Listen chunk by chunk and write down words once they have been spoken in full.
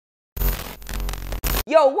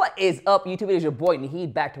Yo, what is up, YouTube? It is your boy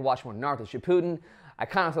Nahid, back to watch more Naruto Shippuden. I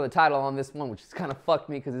kind of saw the title on this one, which is kind of fucked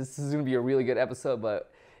me because this is going to be a really good episode,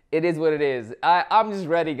 but it is what it is. I'm just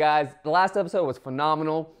ready, guys. The last episode was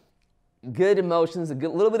phenomenal. Good emotions,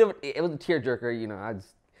 little bit of, it was a tearjerker, you know, I just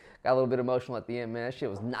got a little bit emotional at the end, man. That shit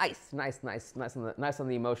was nice on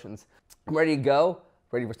the emotions. I'm ready to go,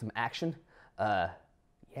 ready for some action.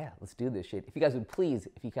 Yeah, let's do this shit. If you guys would please,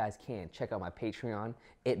 if you guys can, check out my Patreon.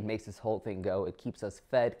 It makes this whole thing go. It keeps us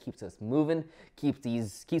fed, keeps us moving, keeps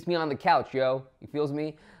me on the couch, yo. You feels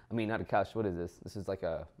me? I mean, not a couch, what is this? This is like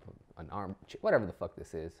an arm, whatever the fuck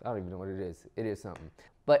this is. I don't even know what it is. It is something.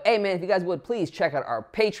 But hey man, if you guys would please check out our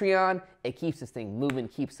Patreon. It keeps this thing moving,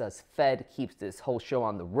 keeps us fed, keeps this whole show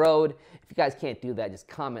on the road. If you guys can't do that, just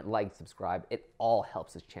comment, like, subscribe. It all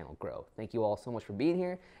helps this channel grow. Thank you all so much for being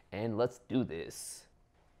here, and let's do this.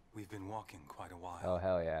 We've been walking quite a while. Oh,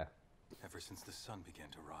 hell yeah. Ever since the sun began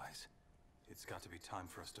to rise. It's got to be time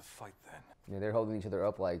for us to fight then. Yeah, they're holding each other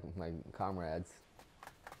up like comrades.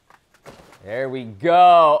 There we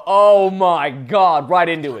go. Oh my god, right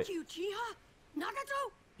into it. Uchiha?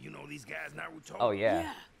 Nagato? You know these guys, Naruto? Oh, yeah.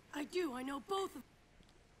 Yeah, I do. I know both of them.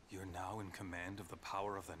 You're now in command of the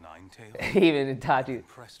power of the Nine-Tails? Even Itachi.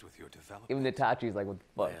 Impressed with your development. Even Itachi's like, what the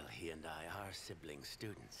fuck? Well, he and I are sibling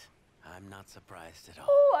students. I'm not surprised at all.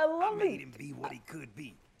 Oh, I I love made it. him be what he could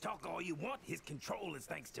be. Talk all you want, his control is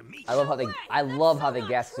thanks to me. I love how they, That's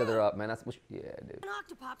gas each so other true. up, man. That's what, yeah, dude. An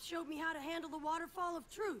Octopop showed me how to handle the waterfall of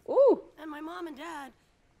truth. Ooh. And my mom and dad,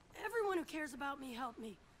 everyone who cares about me helped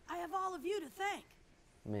me. I have all of you to thank.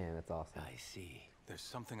 Man, that's awesome. I see. There's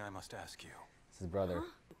something I must ask you. It's his brother.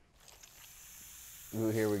 Ooh,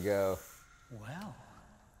 here we go. Well,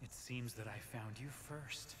 it seems that I found you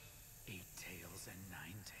first. 8 tails and 9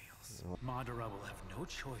 tails. Madara will have no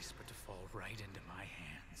choice but to fall right into my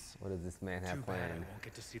hands. What does this man have Too bad I planned? won't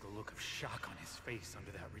get to see the look of shock on his face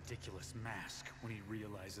under that ridiculous mask when he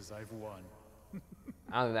realizes I've won.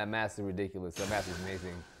 I don't think that mask is ridiculous. That mask is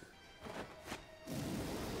amazing.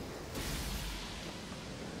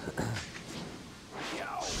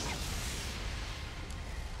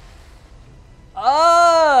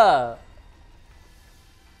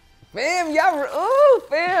 Fam, y'all, ooh,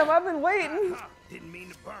 fam, I've been waiting. Didn't mean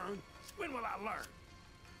to burn. When will I learn?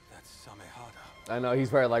 That's Samehada. I know, he's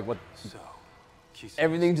probably like, what? So, Kisame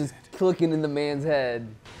Everything's is just dead. clicking in the man's head.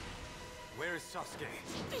 Where is Sasuke?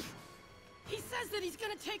 He says that he's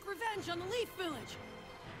gonna take revenge on the Leaf Village.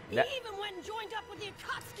 He That- even went and joined up with the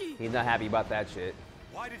Akatsuki. He's not happy about that shit.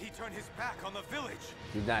 Why did he turn his back on the village?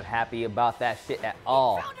 He's not happy about that shit at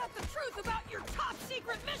all. Found out the truth about your top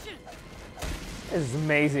secret mission. This is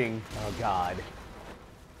amazing. Oh god.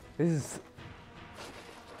 This is...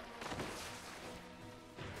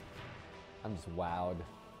 I'm just wowed.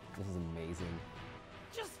 This is amazing.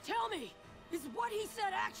 Just tell me, is what he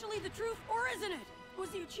said actually the truth, or isn't it? Was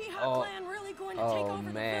the Uchiha Oh. clan really going to take Oh, over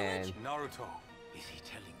man. the village? Naruto. Is he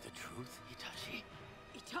telling the truth, Itachi?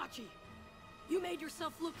 Itachi, you made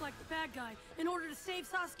yourself look like the bad guy in order to save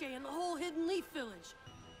Sasuke and the whole Hidden Leaf Village.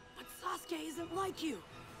 But Sasuke isn't like you.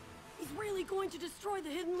 He's really going to destroy the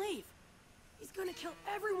Hidden Leaf. He's going to kill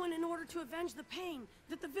everyone in order to avenge the pain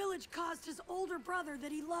that the village caused his older brother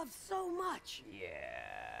that he loved so much. Yeah.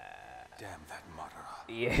 Damn that Madara.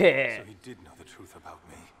 Yeah. So he did know the truth about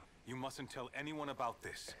me. You mustn't tell anyone about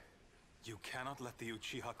this. You cannot let the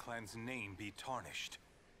Uchiha clan's name be tarnished.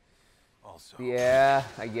 Also, Yeah,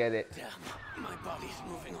 I get it. Damn, my body's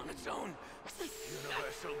moving on its own.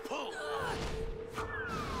 Universal pull.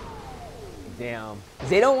 Damn.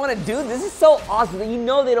 They don't want to do this. This is so awesome. You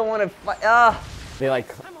know they don't want to fight. They like...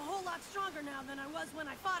 I'm a whole lot stronger now than I was when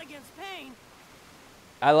I fought against pain.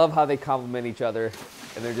 I love how they compliment each other,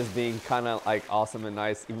 and they're just being kind of like awesome and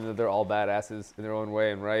nice, even though they're all badasses in their own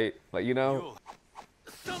way and right. Like, you know?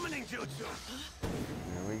 Summoning jutsu.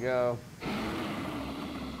 There we go.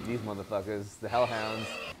 These motherfuckers, the Hellhounds.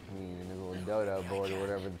 I mean, in a little dodo board or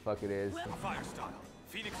whatever the fuck it is. fire style.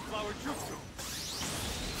 Phoenix flower jutsu.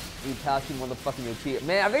 Itachi motherfucking Uchiha.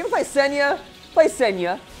 Man, are they gonna play Senya? Play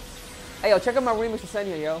Senya. Hey, yo, check out my remix of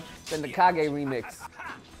Senya, yo. The Nakage remix.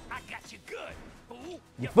 I got you good, fool.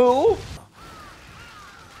 You fool!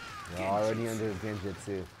 You're already under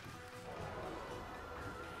Genjutsu.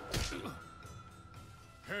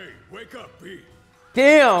 Hey, wake up, B.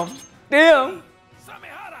 Damn! Damn!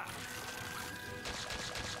 Samehada.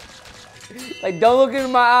 Like, don't look into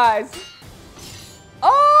my eyes.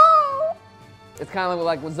 Oh! It's kind of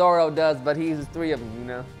like what Zoro does, but he uses 3 of them, you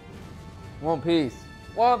know? One Piece.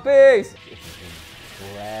 One Piece!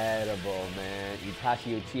 Incredible, man.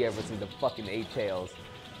 Itachi Uchiha versus the fucking 8 Tails.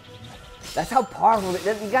 That's how powerful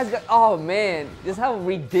you guys got. Oh man, just how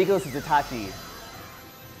ridiculous is Itachi.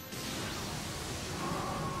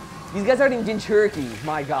 These guys aren't even Jinchuriki.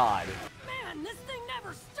 My God. Man, this thing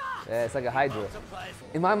never stops. Yeah, it's like a Hydra.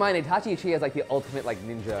 In my mind, Itachi Uchiha has like the ultimate like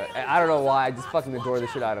ninja. I don't know why. I just fucking adore the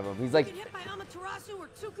shit out of him. He's like. Get hit by Amaterasu or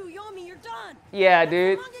Tsukuyomi, you're done. Yeah,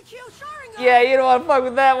 dude. Mangekyo Sharingan. Yeah, you don't want to fuck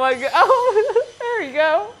with that one. Oh, there you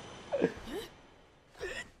go.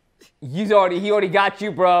 He already got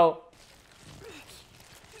you, bro.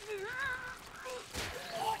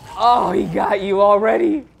 Oh, he got you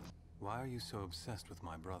already. Why are you so obsessed with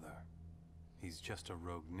my brother? He's just a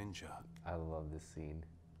rogue ninja. I love this scene.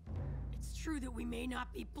 It's true that we may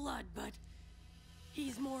not be blood, but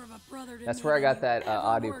he's more of a brother to me. That's where I than got you that ever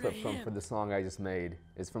audio were clip to from him. for the song I just made.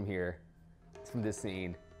 It's from here. It's from this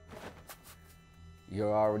scene.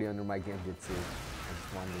 You're already under my genjutsu. I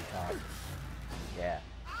just wanted to talk. Yeah.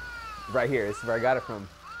 Right here. This is where I got it from.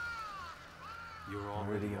 You're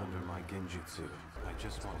already under my genjutsu. I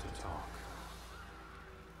just want to talk.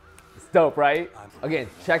 It's dope, right? Again,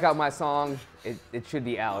 check out my song. It should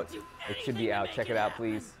be out. It should be out. Check it out,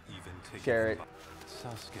 please. Share it.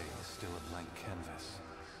 Sasuke is still a blank canvas.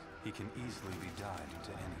 He can easily be dyed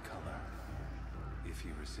into any color. If he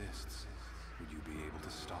resists, would you be able to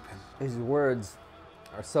stop him? His words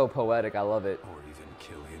are so poetic. I love it. Or even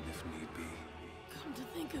kill him if need be? Come to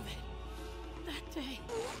think of it, that day.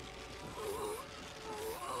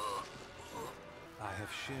 I have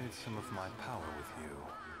shared some of my power with you.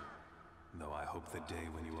 Though I hope the day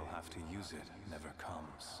when you will have to use it never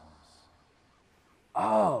comes.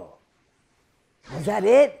 Oh. Was that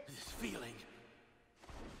it? This feeling.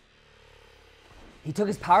 He took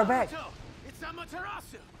his power back? Naruto, it's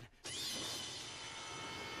Amaterasu.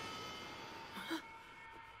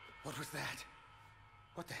 What was that?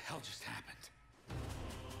 What the hell just happened?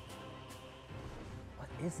 What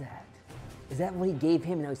is that? Is that what he gave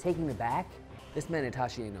him and now he's taking it back? This man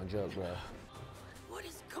Itachi ain't no joke, bro. What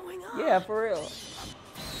is going on? Yeah, for real.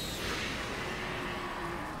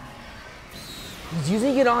 He's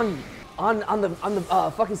using it on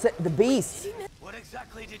the fucking set, the beast. What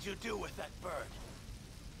exactly did you do with that bird?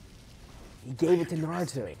 He gave it to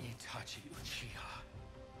Naruto. Itachi Uchiha.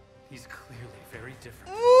 He's clearly very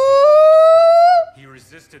different. He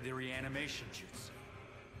resisted the reanimation jutsu.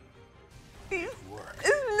 It's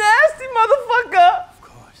nasty, motherfucker. Of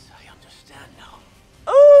course, I understand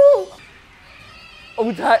now. Ooh.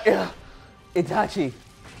 Oh, Itachi.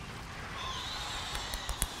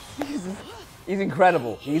 He's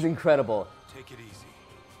incredible. He's incredible. Take it easy.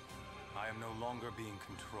 I am no longer being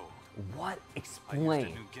controlled. What? I used a Explain.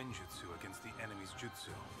 new genjutsu against the enemy's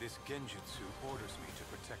jutsu. This genjutsu orders me to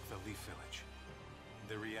protect the Leaf Village.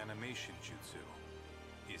 The reanimation jutsu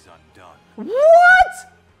is undone.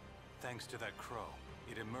 What? Thanks to that crow,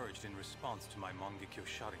 it emerged in response to my Mangekyo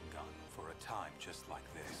Sharingan for a time just like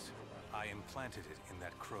this. I implanted it in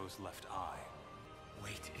that crow's left eye.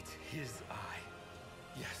 Wait, it's his eye.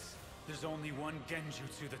 Yes, there's only one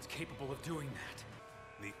genjutsu that's capable of doing that.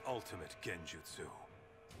 The ultimate genjutsu.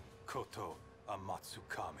 Koto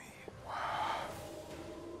Amatsukami.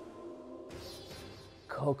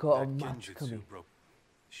 Coco That Amatsukami. genjutsu broke.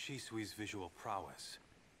 Shisui's visual prowess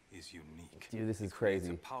is unique. Dude, this is It creates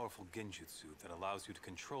crazy. a powerful genjutsu that allows you to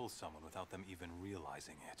control someone without them even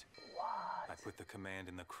realizing it. I put the command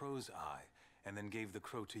in the crow's eye and then gave the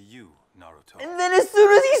crow to you, Naruto. And then as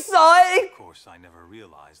soon as he saw it, Of course, I never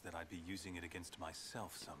realized that I'd be using it against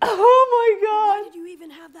myself someday. oh Why my God. did you even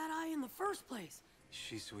have that eye in the first place?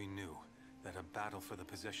 Shisui knew that a battle for the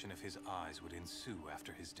possession of his eyes would ensue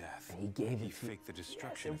after his death. And he gave it He to- faked the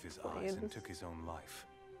destruction of his eyes and took his own life.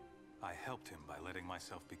 I helped him by letting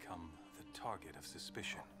myself become the target of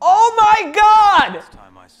suspicion. Oh my God! Last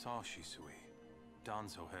time I saw Shisui,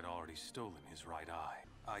 Danzo had already stolen his right eye.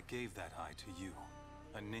 I gave that eye to you,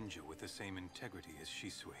 a ninja with the same integrity as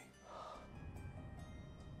Shisui.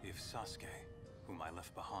 If Sasuke, whom I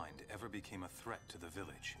left behind, ever became a threat to the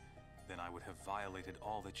village, then I would have violated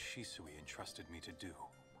all that Shisui entrusted me to do.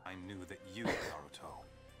 I knew that you, Naruto,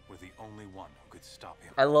 were the only one who could stop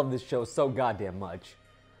him. I love this show so goddamn much.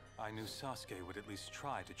 I knew Sasuke would at least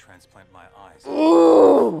try to transplant my eyes.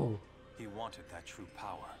 Ooh! He wanted that true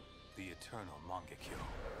power, the eternal Mangekyo.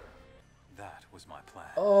 That was my plan.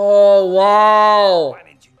 Oh, wow! Why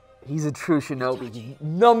didn't you? He's a true shinobi.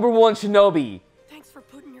 Number one shinobi. Thanks for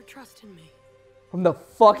putting your trust in me. From the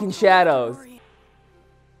fucking shadows. Sorry.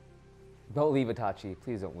 Don't leave, Itachi.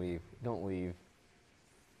 Please don't leave. Don't leave.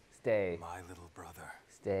 Stay. My little brother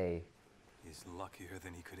Stay. is luckier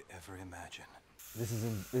than he could ever imagine. This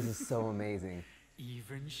is so amazing.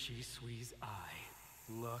 Even Shisui's eye.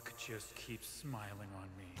 Luck just keeps smiling on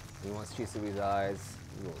me. He wants Chisui's eyes.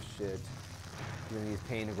 You little shit. He's gonna use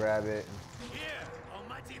pain to grab it. Here,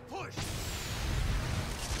 almighty push.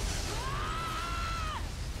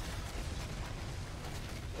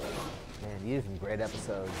 Man, these are some great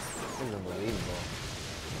episodes. This is unbelievable.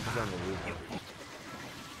 This is unbelievable.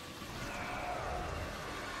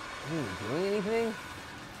 Is he doing anything?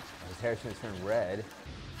 His hair's gonna turn red.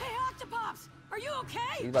 Hey, Octopops! Are you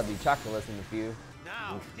okay? He's about to be chocolate in a few.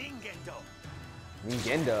 Now, Ningendo.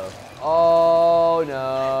 Nintendo. Oh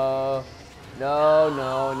no. No,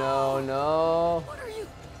 no, no, no. What are you?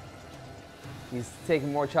 He's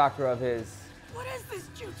taking more chakra of his. What is this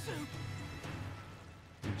jutsu?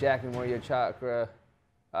 He's jacking more of your chakra.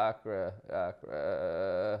 Chakra.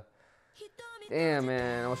 Damn,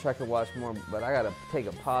 man. I wish I could watch more, but I gotta take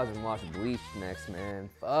a pause and watch Bleach next, man.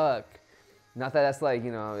 Fuck. Not that that's like,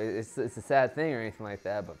 you know, it's a sad thing or anything like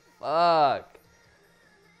that, but fuck.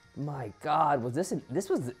 My God, was this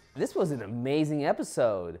was an amazing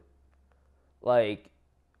episode. Like,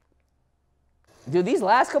 dude, these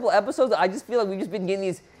last couple episodes, I just feel like we've just been getting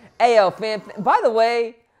these. Hey, yo, fam. By the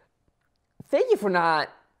way, thank you for not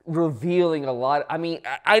revealing a lot. I mean,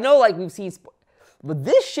 I know like we've seen, but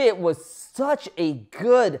this shit was such a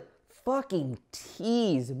good fucking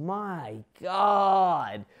tease. My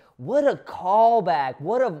God, what a callback!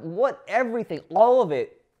 What everything, all of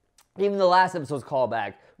it. Even the last episode's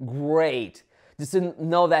callback, great. Just to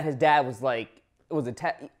know that his dad was like, it was a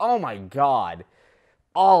oh my God,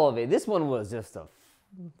 all of it. This one was just a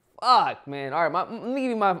fuck, man. All right, let me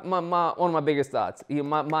give you my one of my biggest thoughts.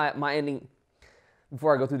 My ending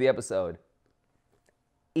before I go through the episode.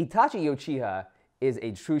 Itachi Uchiha is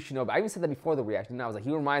a true shinobi. I even said that before the reaction. And I was like,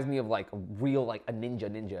 he reminds me of like a real, like a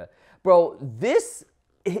ninja. Bro,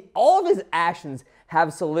 all of his actions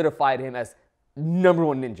have solidified him as number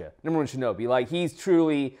one ninja, number one shinobi. Like, he's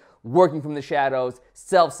truly working from the shadows,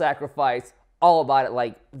 self-sacrifice, all about it.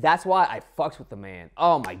 Like, that's why I fucks with the man.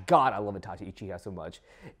 Oh my God, I love Itachi Uchiha so much.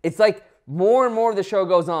 It's like more and more of the show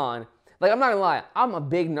goes on. Like, I'm not gonna lie, I'm a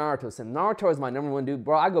big Naruto fan. Naruto is my number one dude.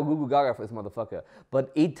 Bro, I go Goo Goo Gaga for this motherfucker.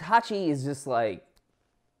 But Itachi is just like,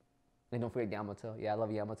 and don't forget Yamato. Yeah, I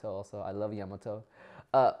love Yamato also. I love Yamato.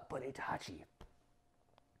 But Itachi,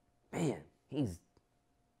 man, he's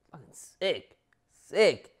fucking sick.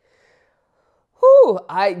 Whew,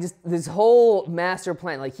 this whole master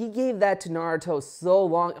plan, like, he gave that to Naruto so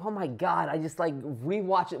long. Oh my God, I just like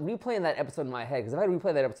replaying that episode in my head, because I've had to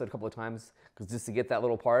replay that episode a couple of times just to get that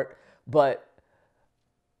little part. But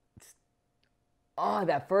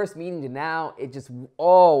that first meeting to now, it just,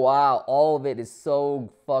 oh wow, all of it is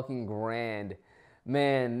so fucking grand.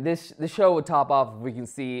 Man, this show would top off if we can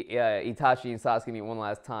see Itachi and Sasuke meet one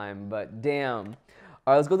last time, but damn.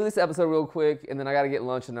 All right, let's go through this episode real quick, and then I gotta get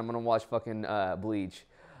lunch, and I'm gonna watch fucking Bleach.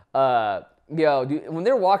 Yo, dude, when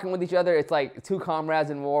they're walking with each other, it's like two comrades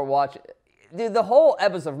in war watch. Dude, the whole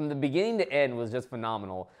episode from the beginning to end was just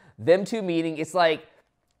phenomenal. Them two meeting, it's like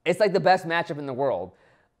the best matchup in the world.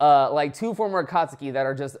 Like two former Akatsuki that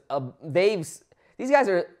are just these guys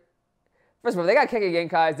are, first of all, they got Kekkei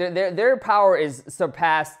Genkais. Their power is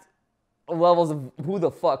surpassed levels of who the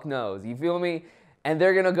fuck knows. You feel me? And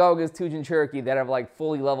they're gonna go against two Jinchuriki that have like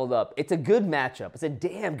fully leveled up. It's a good matchup. It's a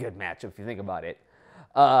damn good matchup if you think about it.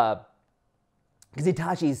 Because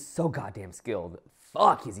Itachi is so goddamn skilled.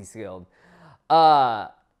 Fuck, is he skilled?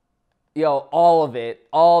 Yo, all of it,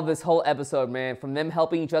 all this whole episode, man, from them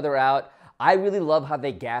helping each other out. I really love how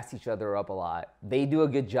they gas each other up a lot. They do a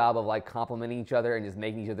good job of like complimenting each other and just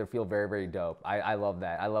making each other feel very, very dope. I love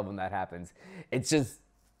that. I love when that happens. It just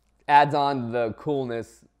adds on the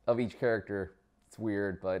coolness of each character. It's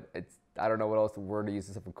weird, but I don't know what else the word to use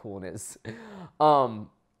except for coolness.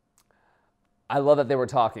 I love that they were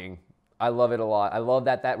talking. I love it a lot. I love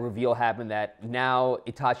that that reveal happened, that now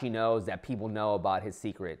Itachi knows that people know about his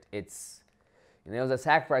secret. It's, and it was a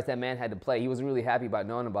sacrifice that man had to play. He wasn't really happy about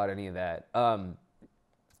knowing about any of that.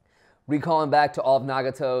 Recalling back to all of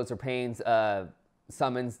Nagato's or Pain's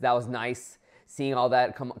summons, that was nice. Seeing all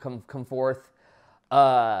that come forth.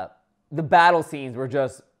 The battle scenes were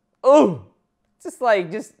just, ooh, just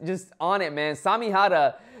on it, man.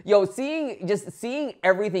 Samihara, yo, seeing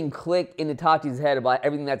everything click in Itachi's head about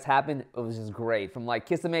everything that's happened, it was just great. From like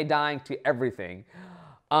Kisame dying to everything.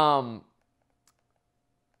 I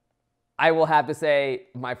will have to say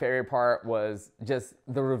my favorite part was just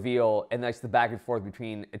the reveal and that's the back and forth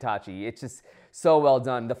between Itachi. It's just so well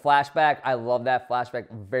done. The flashback, I love that flashback.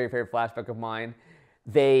 Very favorite flashback of mine.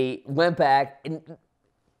 They went back and,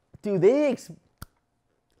 dude, they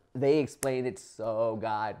explained it so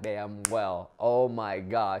goddamn well. Oh my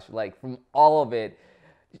gosh. Like, from all of it.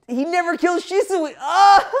 He never killed Shisui.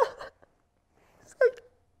 Oh!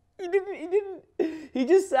 He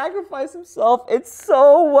just sacrificed himself. It's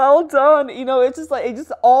so well done. You know, it's just like, it's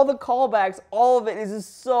just all the callbacks, all of it is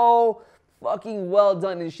just so fucking well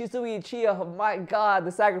done. And Shisui Uchiha, oh my God,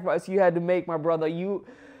 the sacrifice you had to make, my brother.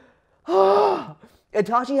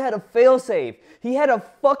 Itachi had a failsafe. He had a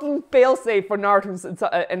fucking failsafe for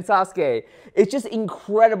Naruto and Sasuke. It's just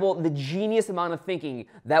incredible, the genius amount of thinking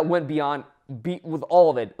that went beyond, with all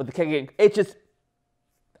of it, with the Kage. It's just,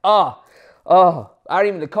 I don't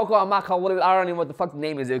even, the Coco Amaka, I don't even know what the fuck the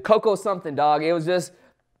name is. Coco something, dog. It was just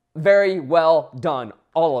very well done,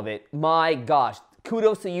 all of it. My gosh,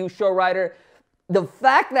 kudos to you, show writer. The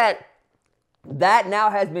fact that that now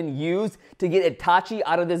has been used to get Itachi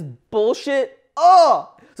out of this bullshit. So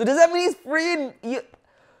does that mean he's free and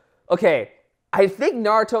okay, I think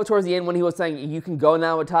Naruto towards the end when he was saying you can go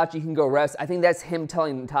now, Itachi, you can go rest, I think that's him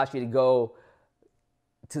telling Itachi to go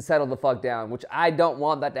to settle the fuck down, which I don't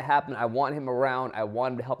want that to happen. I want him around. I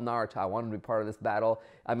want him to help Naruto. I want him to be part of this battle.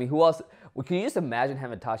 I mean, who else? Well, can you just imagine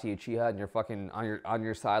having Itachi Uchiha and you're fucking on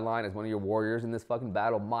your sideline as one of your warriors in this fucking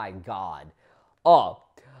battle? My God.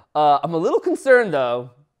 I'm a little concerned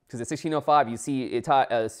though, because at 1605 you see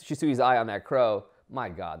Shisui's eye on that crow. My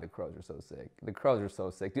God, the crows are so sick. The crows are so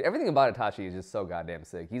sick. Dude, everything about Itachi is just so goddamn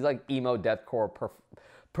sick. He's like emo deathcore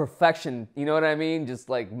perfection. You know what I mean? Just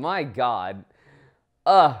like, my God.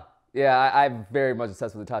 Yeah, I'm very much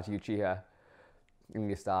obsessed with Itachi Uchiha. I'm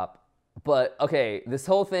gonna stop. But, okay, this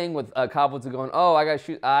whole thing with Kabuto going, oh, I gotta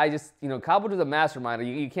shoot, Kabuto's a mastermind.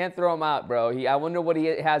 You can't throw him out, bro. I wonder what he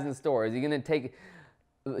has in store. Is he gonna take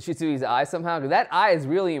Shisui's eye somehow? Because that eye is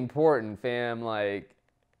really important, fam. Like,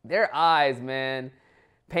 their eyes, man.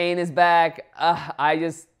 Pain is back.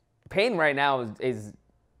 Pain right now is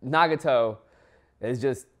Nagato is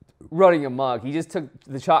just running amok. He just took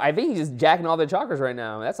the chakra. I think he's just jacking all the chakras right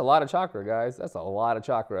now. That's a lot of chakra, guys. That's a lot of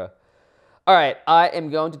chakra. All right, I am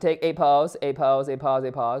going to take a pause.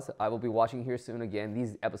 I will be watching here soon again.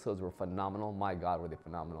 These episodes were phenomenal. My God, were they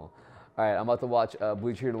phenomenal. All right, I'm about to watch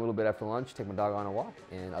Bleach here in a little bit after lunch. Take my dog on a walk.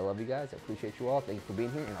 And I love you guys. I appreciate you all. Thank you for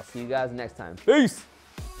being here. And I'll see you guys next time. Peace.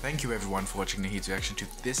 Thank you everyone for watching Nahid's reaction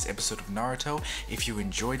to this episode of Naruto. If you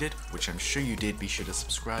enjoyed it, which I'm sure you did, be sure to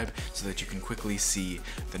subscribe so that you can quickly see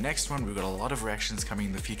the next one. We've got a lot of reactions coming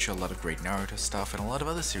in the future, a lot of great Naruto stuff, and a lot of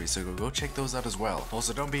other series, so go check those out as well.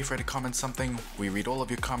 Also, don't be afraid to comment something. We read all of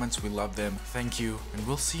your comments, we love them. Thank you, and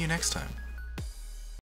we'll see you next time.